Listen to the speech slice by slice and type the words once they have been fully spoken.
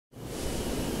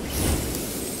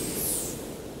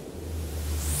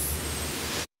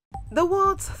The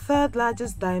world's third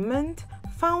largest diamond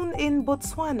found in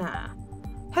Botswana.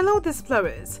 Hello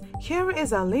explorers, here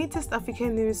is our latest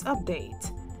African news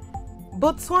update.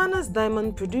 Botswana's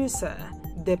diamond producer,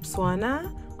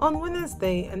 Botswana, on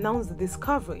Wednesday announced the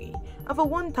discovery of a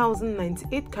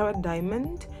 1,098-carat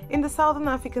diamond in the southern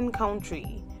African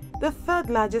country, the third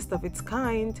largest of its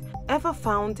kind ever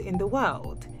found in the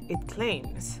world, it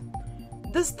claims.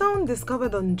 The stone,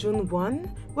 discovered on June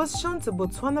 1, was shown to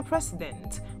Botswana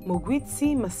President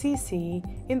Mogwitsi Masisi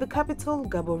in the capital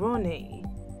Gaborone.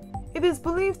 It is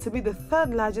believed to be the third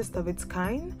largest of its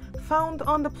kind found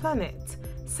on the planet,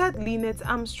 said Lynette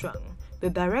Armstrong, the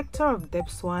director of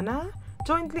Botswana,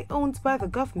 jointly owned by the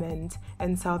government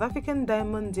and South African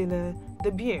diamond dealer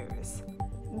De Beers.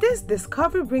 This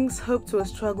discovery brings hope to a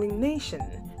struggling nation,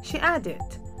 she added.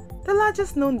 The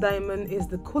largest known diamond is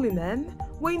the Cullinan,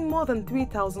 weighing more than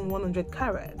 3,100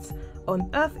 carats,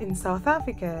 unearthed in South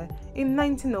Africa in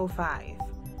 1905.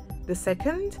 The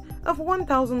second, of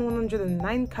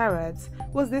 1,109 carats,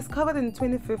 was discovered in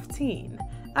 2015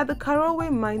 at the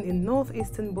Karowe mine in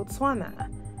northeastern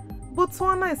Botswana.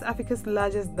 Botswana is Africa's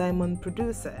largest diamond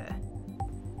producer.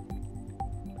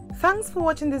 Thanks for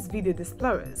watching this video,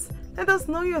 explorers. Let us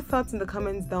know your thoughts in the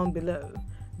comments down below.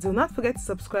 Do not forget to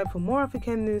subscribe for more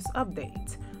African news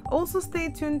updates. Also stay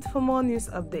tuned for more news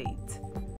updates.